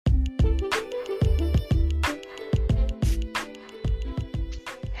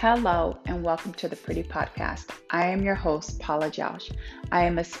Hello, and welcome to the Pretty Podcast. I am your host, Paula Jausch. I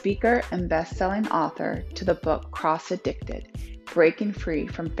am a speaker and best-selling author to the book Cross Addicted, Breaking Free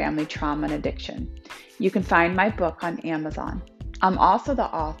from Family Trauma and Addiction. You can find my book on Amazon. I'm also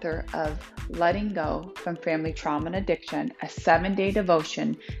the author of Letting Go from Family Trauma and Addiction, a 7-day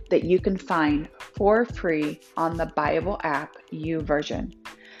devotion that you can find for free on the Bible app YouVersion.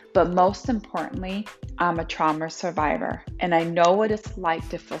 But most importantly, I'm a trauma survivor, and I know what it's like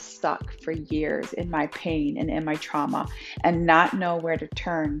to feel stuck for years in my pain and in my trauma and not know where to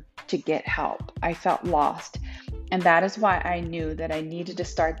turn to get help. I felt lost, and that is why I knew that I needed to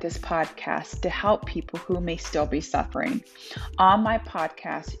start this podcast to help people who may still be suffering. On my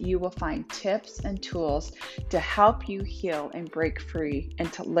podcast, you will find tips and tools to help you heal and break free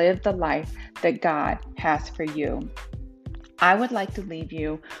and to live the life that God has for you. I would like to leave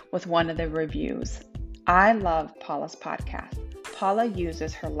you with one of the reviews. I love Paula's podcast. Paula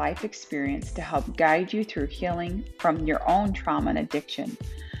uses her life experience to help guide you through healing from your own trauma and addiction.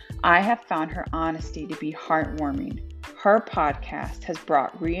 I have found her honesty to be heartwarming. Her podcast has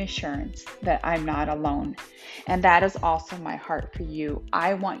brought reassurance that I'm not alone. And that is also my heart for you.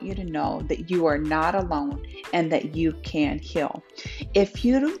 I want you to know that you are not alone and that you can heal. If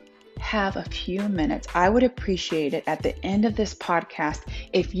you have a few minutes, I would appreciate it at the end of this podcast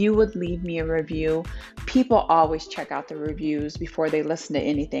if you would leave me a review. People always check out the reviews before they listen to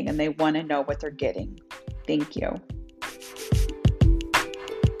anything, and they want to know what they're getting. Thank you.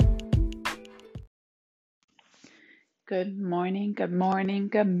 Good morning, good morning,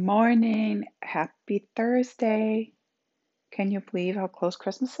 good morning. Happy Thursday. Can you believe how close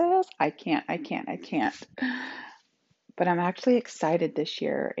Christmas is? I can't. But I'm actually excited this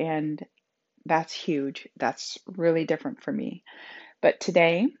year, and that's huge. That's really different for me. But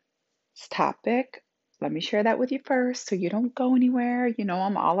today's topic, let me share that with you first so you don't go anywhere. You know,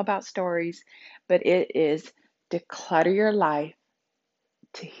 I'm all about stories, but it is declutter your life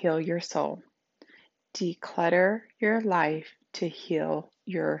to heal your soul. Declutter your life to heal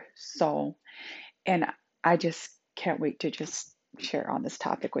your soul. And I just can't wait to just share on this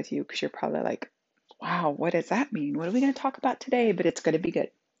topic with you because you're probably like, wow, what does that mean? What are we going to talk about today? But it's going to be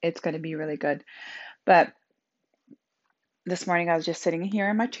good. It's going to be really good. But this morning I was just sitting here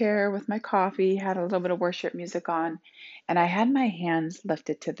in my chair with my coffee, had a little bit of worship music on, and I had my hands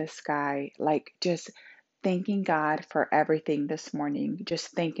lifted to the sky, like just thanking God for everything this morning, just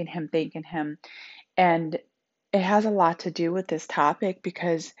thanking Him. And it has a lot to do with this topic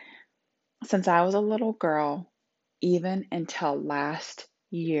because since I was a little girl, even until last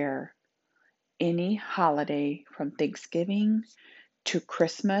year, any holiday from Thanksgiving to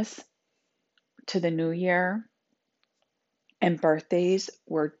Christmas to the New Year, and birthdays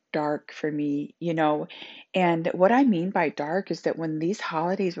were dark for me, And what I mean by dark is that when these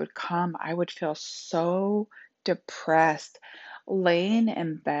holidays would come, I would feel so depressed, laying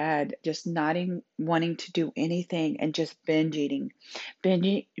in bed, just not wanting to do anything and just binge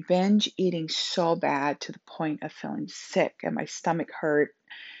eating so bad to the point of feeling sick and my stomach hurt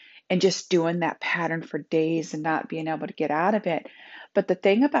and just doing that pattern for days and not being able to get out of it. But the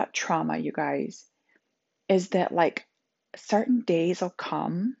thing about trauma, you guys, is that like certain days will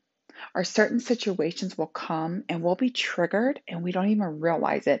come or certain situations will come and we'll be triggered and we don't even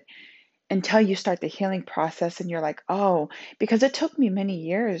realize it until you start the healing process and you're like, oh, because it took me many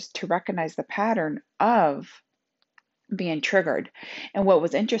years to recognize the pattern of being triggered. And what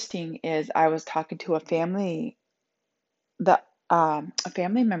was interesting is I was talking to the a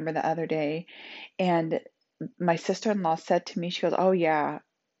family member the other day, and my sister-in-law said to me, she goes, oh yeah,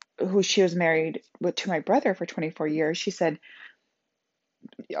 who she was married with to my brother for 24 years. She said,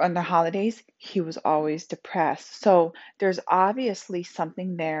 on the holidays, he was always depressed. So there's obviously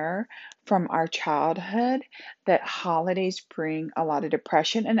something there from our childhood that holidays bring a lot of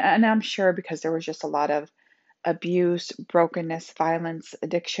depression. And I'm sure because there was just a lot of abuse, brokenness, violence,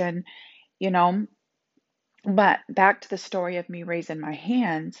 addiction, you know. But back to the story of me raising my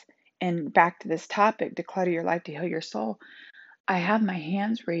hands and back to this topic, declutter your life to heal your soul. I have my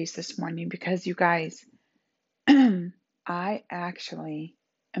hands raised this morning because you guys, I actually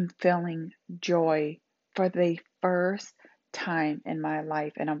am feeling joy for the first time in my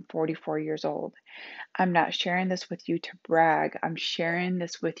life, and I'm 44 years old. I'm not sharing this with you to brag. I'm sharing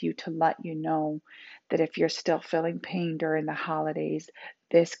this with you to let you know that if you're still feeling pain during the holidays,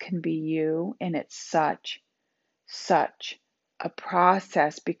 this can be you, and it's such a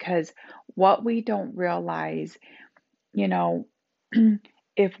process because what we don't realize, you know,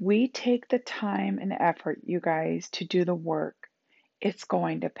 if we take the time and effort, you guys, to do the work, it's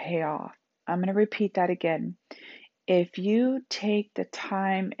going to pay off. I'm going to repeat that again. If you take the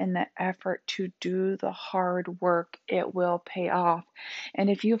time and the effort to do the hard work, it will pay off. And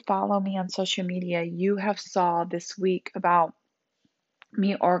if you follow me on social media, you have saw this week about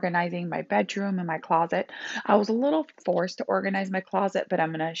me organizing my bedroom and my closet. I was a little forced to organize my closet, but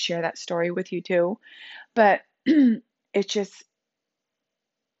I'm going to share that story with you too. But it's just,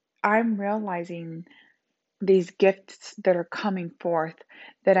 I'm realizing these gifts that are coming forth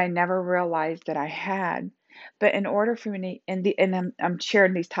that I never realized that I had. But in order for me to, I'm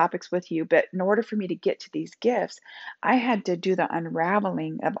sharing these topics with you, but in order for me to get to these gifts, I had to do the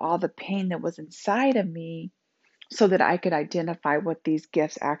unraveling of all the pain that was inside of me so that I could identify what these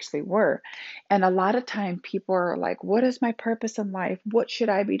gifts actually were. And a lot of time people are like, what is my purpose in life? What should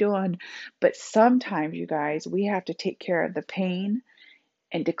I be doing? But sometimes, you guys, we have to take care of the pain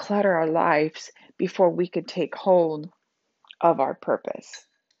and declutter our lives before we can take hold of our purpose.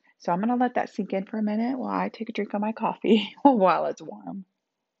 So I'm going to let that sink in for a minute while I take a drink of my coffee while it's warm.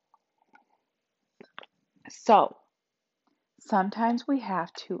 So sometimes we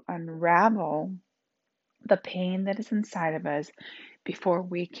have to unravel the pain that is inside of us before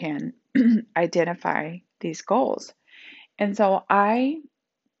we can identify these goals. And so I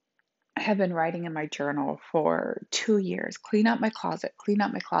have been writing in my journal for 2 years, clean out my closet, clean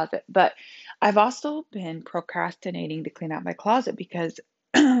out my closet. But I've also been procrastinating to clean out my closet because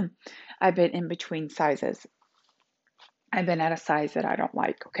I've been in between sizes. I've been at a size that I don't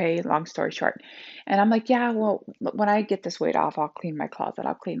like, okay? Long story short. And I'm like, yeah, well, when I get this weight off, I'll clean my closet.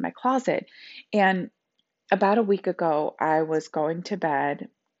 I'll clean my closet. And about a week ago, I was going to bed,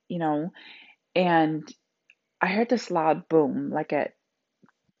 you know, and I heard this loud boom, like at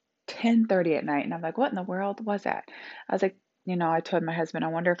 10:30 at night, and I'm like, what in the world was that? I was like, I told my husband, I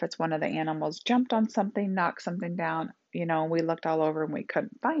wonder if it's one of the animals jumped on something, knocked something down. We looked all over and we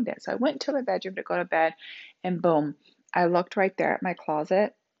couldn't find it. So I went to my bedroom to go to bed, and boom, I looked right there at my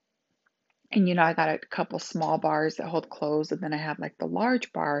closet. And I got a couple small bars that hold clothes, and then I have like the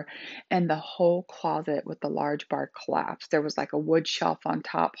large bar, and the whole closet with the large bar collapsed. There was like a wood shelf on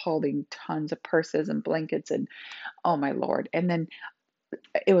top holding tons of purses and blankets, and oh my Lord. And then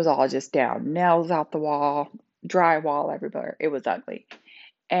it was all just down, nails out the wall, drywall everywhere. It was ugly.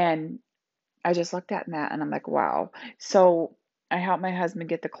 And I just looked at Matt and I'm like, wow. So I helped my husband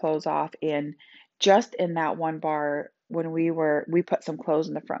get the clothes off, and just in that one bar, when we put some clothes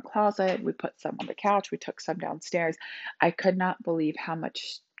in the front closet, we put some on the couch, we took some downstairs. I could not believe how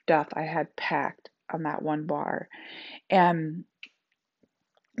much stuff I had packed on that one bar. And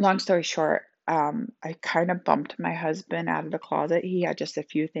long story short, I kind of bumped my husband out of the closet. He had just a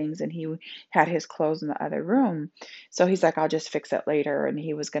few things and he had his clothes in the other room. So he's like, I'll just fix it later. And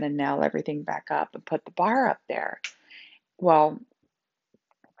he was going to nail everything back up and put the bar up there. Well,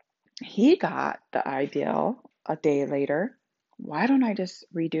 he got the idea a day later. Why don't I just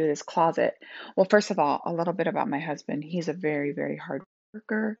redo this closet? Well, first of all, a little bit about my husband. He's a very, very hard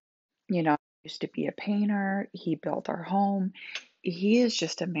worker. Used to be a painter. He built our home. He is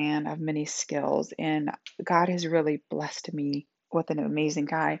just a man of many skills, and God has really blessed me with an amazing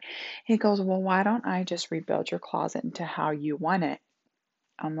guy. He goes, well, why don't I just rebuild your closet into how you want it?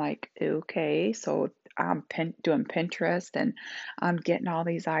 I'm like, okay. So I'm doing Pinterest and I'm getting all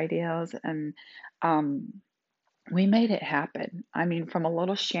these ideas, and um, we made it happen. I mean, from a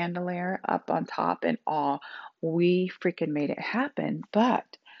little chandelier up on top and all, we freaking made it happen. But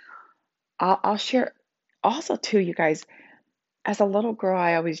I'll share also too, you guys. As a little girl,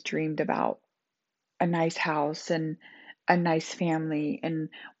 I always dreamed about a nice house and a nice family. And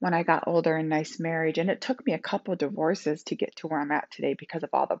when I got older, a nice marriage. And it took me a couple divorces to get to where I'm at today because of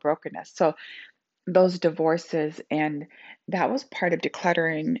all the brokenness. So those divorces, and that was part of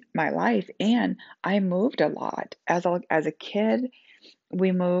decluttering my life. And I moved a lot as a kid.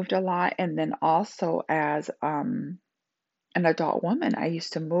 We moved a lot, and then also as an adult woman, I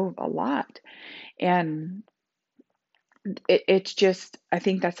used to move a lot. And it's just, I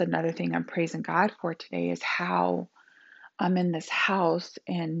think that's another thing I'm praising God for today is how I'm in this house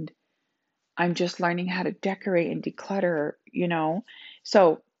and I'm just learning how to decorate and declutter.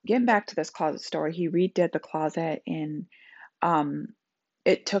 So getting back to this closet story, he redid the closet, and um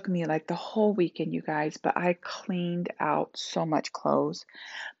it took me like the whole weekend, you guys, but I cleaned out so much clothes.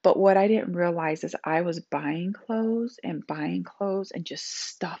 But what I didn't realize is I was buying clothes and just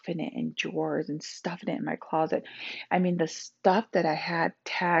stuffing it in drawers and stuffing it in my closet. I mean, the stuff that I had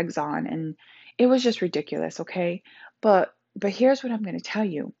tags on, and it was just ridiculous, okay? But here's what I'm going to tell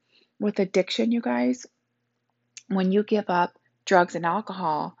you. With addiction, you guys, when you give up drugs and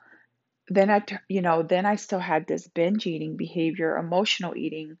alcohol, then I still had this binge eating behavior, emotional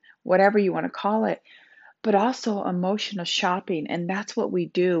eating, whatever you want to call it. but also emotional shopping. And that's what we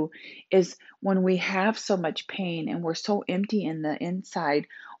do is when we have so much pain and we're so empty in the inside,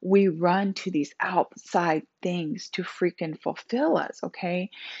 we run to these outside things to freaking fulfill us,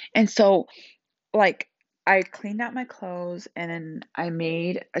 okay? And so like I cleaned out my clothes and then I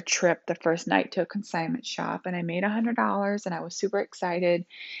made a trip the first night to a consignment shop and I made $100 and I was super excited.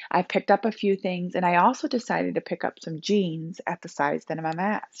 I picked up a few things and I also decided to pick up some jeans at the size that I'm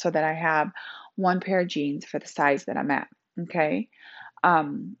at so that I have one pair of jeans for the size that I'm at. Okay.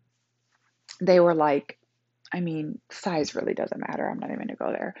 Um, they were like, I mean, size really doesn't matter. I'm not even gonna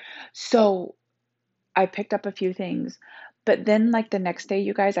go there. So I picked up a few things, but then like the next day,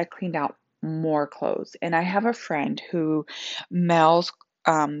 you guys, I cleaned out more clothes. And I have a friend who mails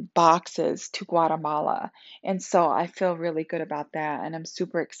boxes to Guatemala. And so I feel really good about that. And I'm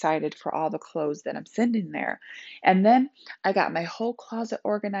super excited for all the clothes that I'm sending there. And then I got my whole closet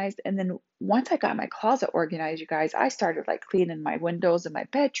organized. And then once I got my closet organized, you guys, I started like cleaning my windows in my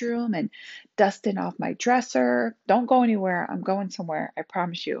bedroom and dusting off my dresser. Don't go anywhere. I'm going somewhere. I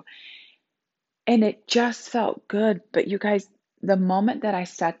promise you. And it just felt good. But you guys, the moment that I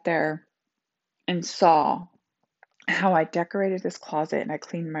sat there and saw how I decorated this closet and I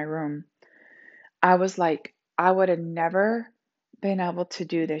cleaned my room, I was like, I would have never been able to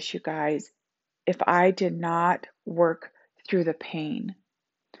do this, you guys, if I did not work through the pain.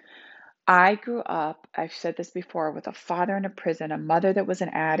 I grew up, I've said this before, with a father in a prison, a mother that was an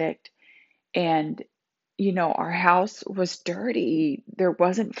addict, and our house was dirty. There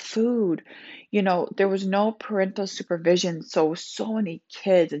wasn't food. There was no parental supervision. So many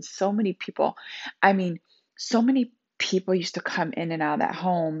kids and so many people. I mean, so many people used to come in and out of that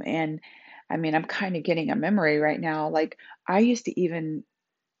home. And I mean, I'm kind of getting a memory right now. Like I used to even,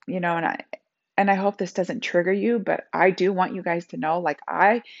 and I hope this doesn't trigger you, but I do want you guys to know, like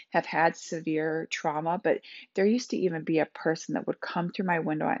I have had severe trauma, but there used to even be a person that would come through my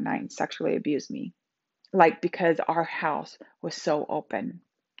window at night and sexually abuse me like because our house was so open.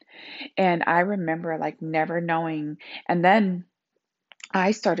 And I remember like never knowing. And then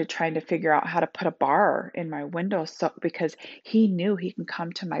I started trying to figure out how to put a bar in my window so because he knew he can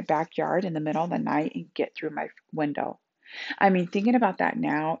come to my backyard in the middle of the night and get through my window. I mean, thinking about that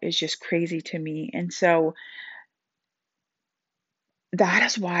now is just crazy to me. And so that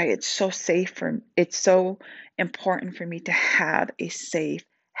is why it's so important for me to have a safe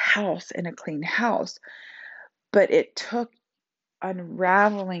house and a clean house. But it took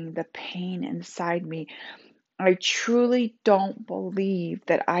unraveling the pain inside me. I truly don't believe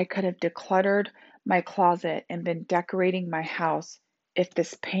that I could have decluttered my closet and been decorating my house if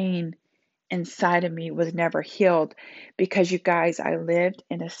this pain inside of me was never healed because you guys, I lived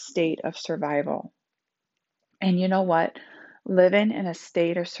in a state of survival. And you know what? Living in a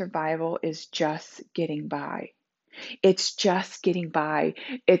state of survival is just getting by. It's just getting by.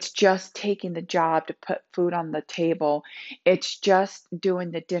 It's just taking the job to put food on the table. It's just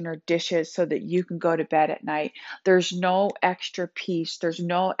doing the dinner dishes so that you can go to bed at night. There's no extra peace. There's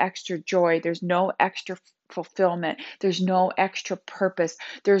no extra joy. There's no extra fulfillment. There's no extra purpose.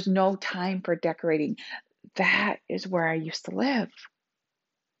 There's no time for decorating. That is where I used to live.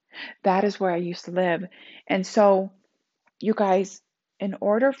 That is where I used to live. And so, you guys, in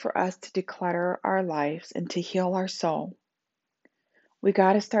order for us to declutter our lives and to heal our soul, we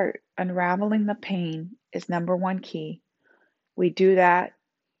got to start unraveling the pain is number one key. We do that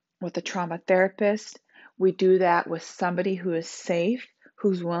with a trauma therapist. We do that with somebody who is safe,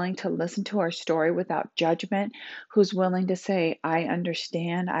 who's willing to listen to our story without judgment, who's willing to say, I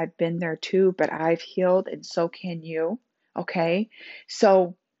understand, I've been there too, but I've healed and so can you. Okay?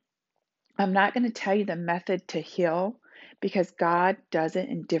 So I'm not going to tell you the method to heal because God does it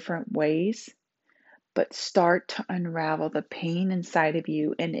in different ways, but start to unravel the pain inside of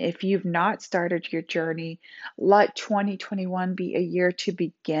you. And if you've not started your journey, let 2021 be a year to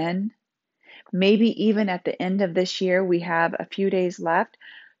begin. Maybe even at the end of this year, we have a few days left.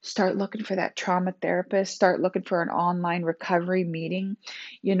 Start looking for that trauma therapist. Start looking for an online recovery meeting.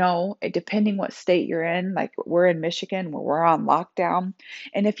 Depending what state you're in, like we're in Michigan where we're on lockdown.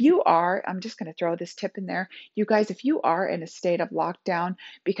 And if you are, I'm just going to throw this tip in there. You guys, if you are in a state of lockdown,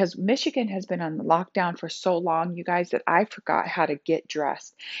 because Michigan has been on lockdown for so long, you guys, that I forgot how to get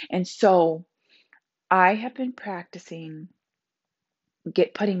dressed. And so I have been practicing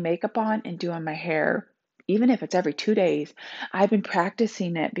putting makeup on and doing my hair, even if it's every 2 days. I've been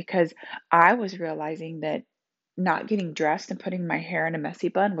practicing it because I was realizing that not getting dressed and putting my hair in a messy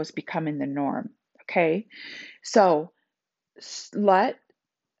bun was becoming the norm. Okay. So let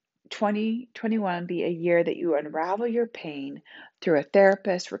 2021 be a year that you unravel your pain through a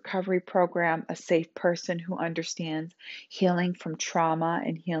therapist, recovery program, a safe person who understands healing from trauma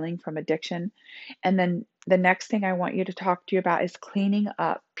and healing from addiction. And then the next thing I want you to talk to you about is cleaning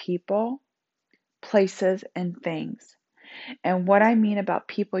up people, places, and things. And what I mean about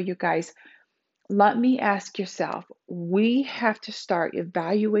people, you guys, let me ask yourself, we have to start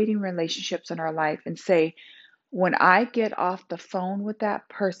evaluating relationships in our life and say, when I get off the phone with that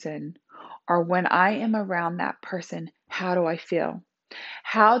person or when I am around that person, how do I feel?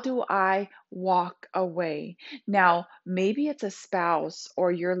 How do I walk away? Now, maybe it's a spouse or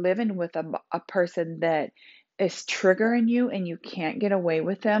you're living with a person that is triggering you and you can't get away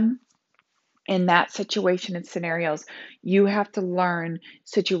with them. In that situation and scenarios, you have to learn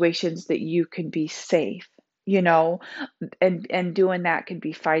situations that you can be safe, you know, and doing that could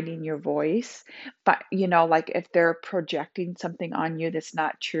be finding your voice. But like if they're projecting something on you that's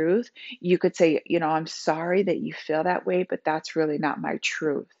not truth, you could say, I'm sorry that you feel that way, but that's really not my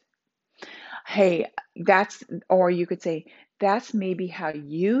truth. Hey, that's, or you could say, that's maybe how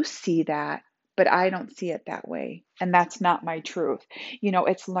you see that, but I don't see it that way. And that's not my truth.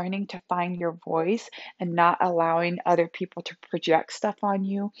 It's learning to find your voice and not allowing other people to project stuff on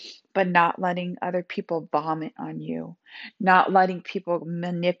you, but not letting other people vomit on you, not letting people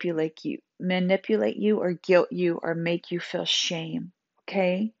manipulate you or guilt you or make you feel shame.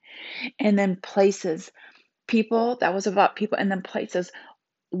 Okay. And then places, people, that was about people, and then places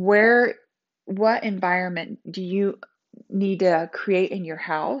where, what environment do you need to create in your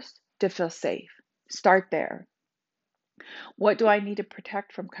house to feel safe? Start there. What do I need to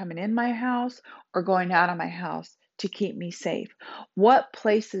protect from coming in my house or going out of my house to keep me safe? What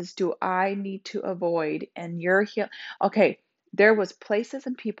places do I need to avoid? And you're heal. Okay, there was places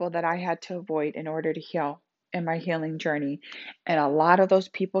and people that I had to avoid in order to heal in my healing journey. And a lot of those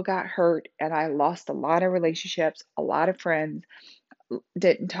people got hurt and I lost a lot of relationships, a lot of friends,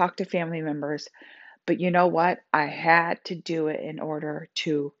 didn't talk to family members. But you know what? I had to do it in order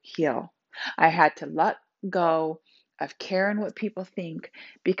to heal. I had to let go of caring what people think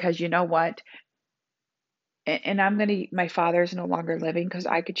because you know what? And my father's no longer living because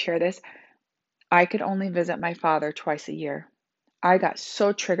I could share this. I could only visit my father twice a year. I got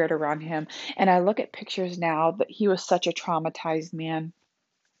so triggered around him. And I look at pictures now that he was such a traumatized man.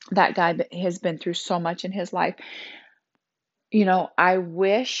 That guy that has been through so much in his life. I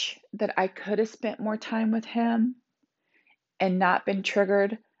wish that I could have spent more time with him and not been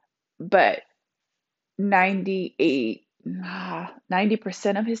triggered, but 98,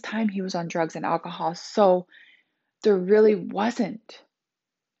 90% of his time he was on drugs and alcohol. So there really wasn't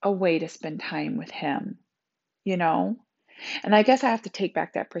a way to spend time with him, you know? And I guess I have to take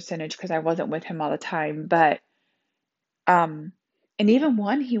back that percentage because I wasn't with him all the time. But, um, and even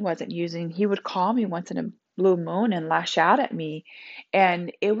when he wasn't using, he would call me once in a blue moon and lash out at me.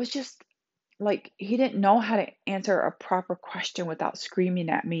 And it was just like he didn't know how to answer a proper question without screaming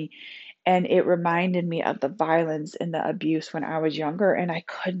at me. And it reminded me of the violence and the abuse when I was younger, and I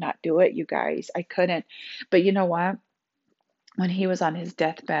could not do it, you guys. I couldn't. But you know what? When he was on his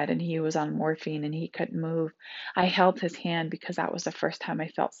deathbed and he was on morphine and he couldn't move, I held his hand because that was the first time I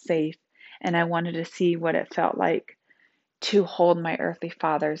felt safe. And I wanted to see what it felt like to hold my earthly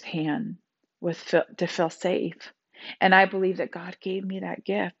father's hand to feel safe. And I believe that God gave me that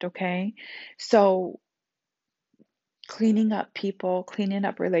gift, okay? So cleaning up people, cleaning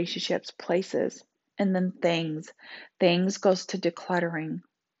up relationships, places, and then things. Things goes to decluttering.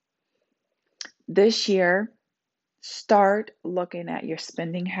 This year, start looking at your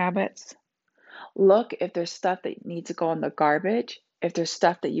spending habits. Look if there's stuff that needs to go in the garbage, if there's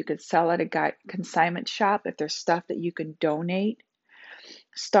stuff that you could sell at a consignment shop, if there's stuff that you can donate.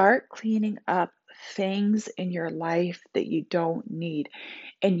 Start cleaning up things in your life that you don't need.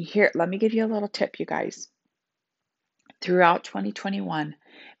 And here, let me give you a little tip, you guys. Throughout 2021,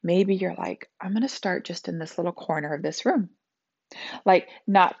 maybe you're like, I'm going to start just in this little corner of this room. Like,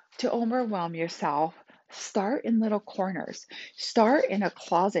 not to overwhelm yourself. Start in little corners. Start in a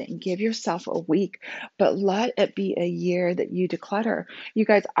closet and give yourself a week, but let it be a year that you declutter. You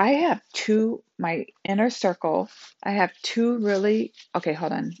guys, I have my inner circle. I have two really, okay,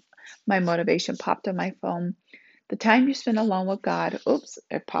 hold on. My motivation popped on my phone. The time you spend alone with God. Oops,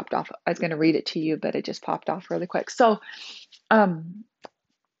 it popped off. I was going to read it to you, but it just popped off really quick. So, um,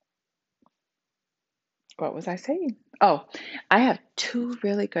 what was I saying? Oh, I have two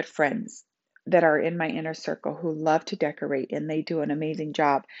really good friends that are in my inner circle who love to decorate and they do an amazing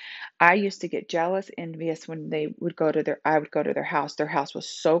job. I used to get jealous, envious when I would go to their house. Their house was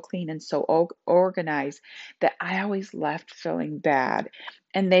so clean and so organized that I always left feeling bad.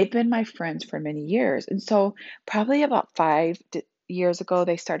 And they've been my friends for many years. And so, probably about years ago,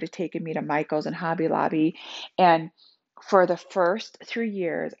 they started taking me to Michael's and Hobby Lobby. And for the first 3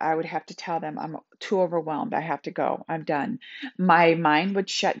 years, I would have to tell them I'm too overwhelmed. I have to go. I'm done. My mind would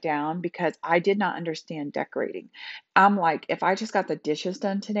shut down because I did not understand decorating. I'm like, if I just got the dishes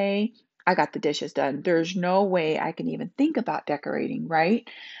done today, I got the dishes done. There's no way I can even think about decorating, right?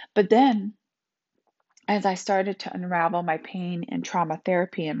 But then, as I started to unravel my pain and trauma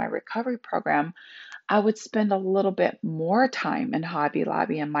therapy and my recovery program, I would spend a little bit more time in Hobby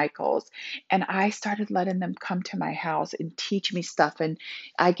Lobby and Michael's. And I started letting them come to my house and teach me stuff. And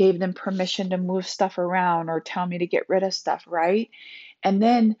I gave them permission to move stuff around or tell me to get rid of stuff, right? And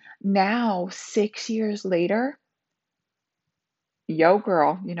then now, 6 years later, yo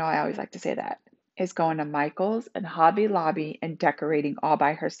girl, I always like to say that, is going to Michael's and Hobby Lobby and decorating all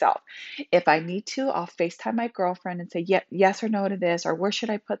by herself. If I need to, I'll FaceTime my girlfriend and say, yep, yes or no to this, or where should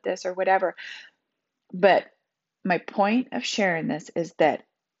I put this, or whatever. But my point of sharing this is that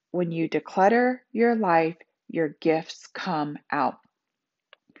when you declutter your life, your gifts come out.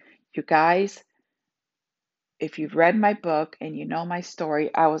 You guys, if you've read my book and you know my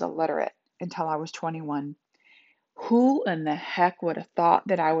story, I was illiterate until I was 21. Who in the heck would have thought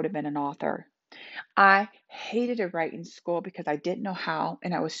that I would have been an author? I hated to write in school because I didn't know how,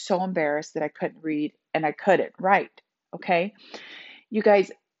 and I was so embarrassed that I couldn't read and I couldn't write. Okay, you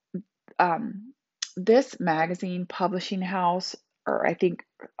guys, um, this magazine publishing house, or I think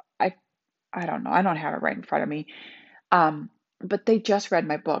I I don't know, I don't have it right in front of me. Um, but they just read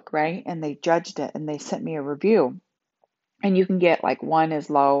my book, right? And they judged it and they sent me a review. And you can get like 1 is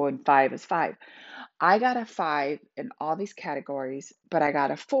low and 5 is 5. I got a 5 in all these categories, but I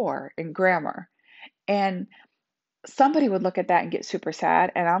got a 4 in grammar. And somebody would look at that and get super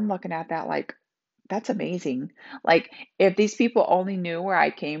sad. And I'm looking at that like, that's amazing. Like, if these people only knew where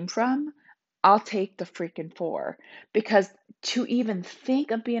I came from, I'll take the freaking 4. Because to even think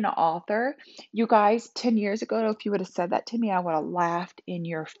of being an author, you guys, 10 years ago, if you would have said that to me, I would have laughed in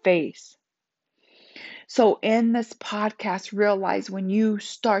your face. So, in this podcast, realize when you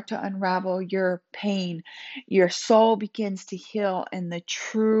start to unravel your pain, your soul begins to heal, and the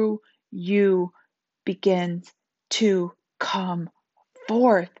true you begins to come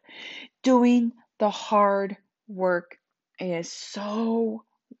forth. Doing the hard work is so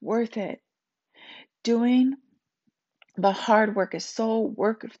worth it. Doing the hard work is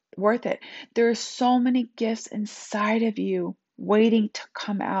worth it. There are so many gifts inside of you waiting to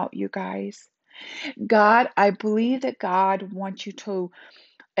come out, you guys. I believe that God wants you to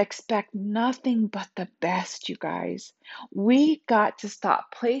expect nothing but the best, you guys. We got to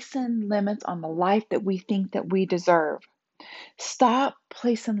stop placing limits on the life that we think that we deserve. Stop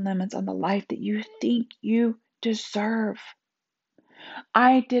placing limits on the life that you think you deserve.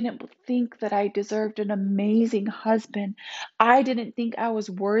 I didn't think that I deserved an amazing husband. I didn't think I was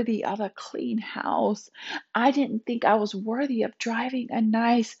worthy of a clean house. I didn't think I was worthy of driving a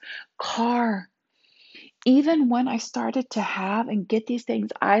nice car. Even when I started to have and get these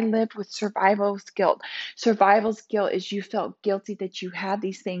things, I lived with survival's guilt. Survival's guilt is you felt guilty that you had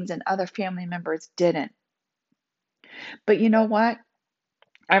these things and other family members didn't. But you know what?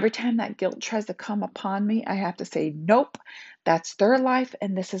 Every time that guilt tries to come upon me, I have to say, nope, that's their life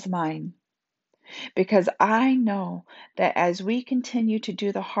and this is mine. Because I know that as we continue to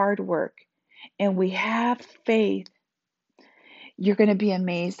do the hard work and we have faith, you're going to be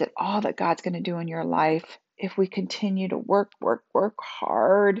amazed at all that God's going to do in your life if we continue to work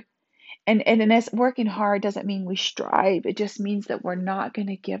hard. And as working hard doesn't mean we strive. It just means that we're not going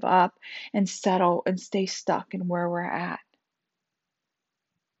to give up and settle and stay stuck in where we're at.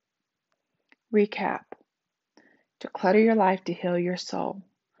 Recap. Declutter your life to heal your soul.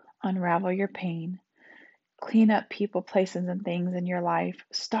 Unravel your pain. Clean up people, places, and things in your life.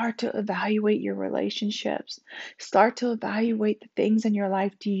 Start to evaluate your relationships. Start to evaluate the things in your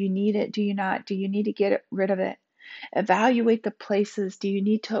life. Do you need it? Do you not? Do you need to get rid of it? Evaluate the places. Do you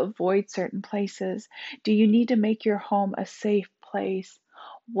need to avoid certain places? Do you need to make your home a safe place?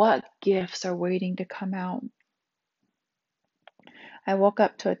 What gifts are waiting to come out? I woke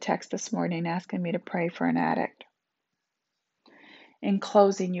up to a text this morning asking me to pray for an addict. In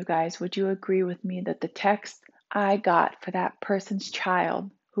closing, you guys, would you agree with me that the text I got for that person's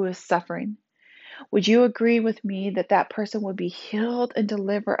child who is suffering, would you agree with me that that person would be healed and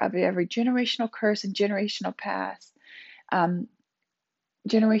delivered of every generational curse and um,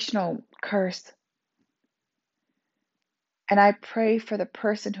 generational curse? And I pray for the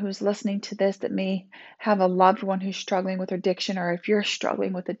person who's listening to this that may have a loved one who's struggling with addiction, or if you're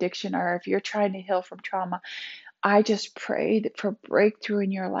struggling with addiction, or if you're trying to heal from trauma, I just prayed for breakthrough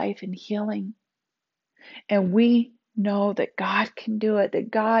in your life and healing. And we know that God can do it,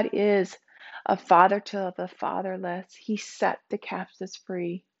 that God is a father to the fatherless. He set the captives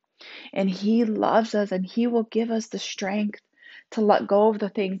free, and He loves us, and He will give us the strength to let go of the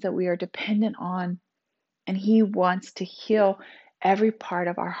things that we are dependent on. And He wants to heal every part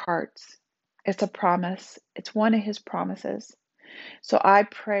of our hearts. It's a promise, it's one of His promises. So I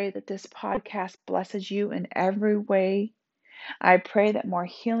pray that this podcast blesses you in every way. I pray that more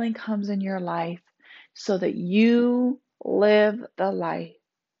healing comes in your life so that you live the life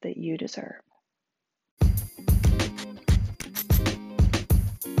that you deserve.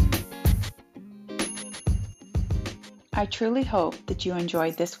 I truly hope that you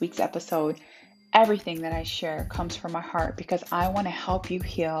enjoyed this week's episode. Everything that I share comes from my heart because I want to help you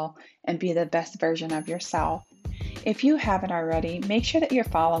heal and be the best version of yourself. If you haven't already, make sure that you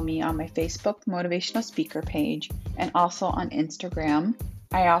follow me on my Facebook Motivational Speaker page and also on Instagram.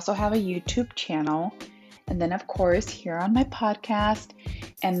 I also have a YouTube channel. And then, of course, here on my podcast.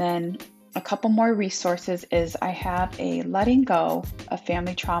 And then a couple more resources is I have a Letting Go of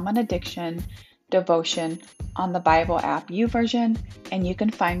Family Trauma and Addiction devotion on the Bible app YouVersion. And you can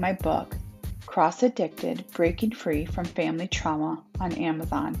find my book, Cross Addicted, Breaking Free from Family Trauma, on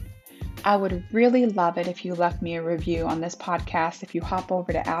Amazon. I would really love it if you left me a review on this podcast, if you hop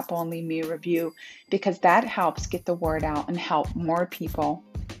over to Apple and leave me a review, because that helps get the word out and help more people.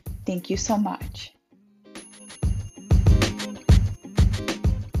 Thank you so much.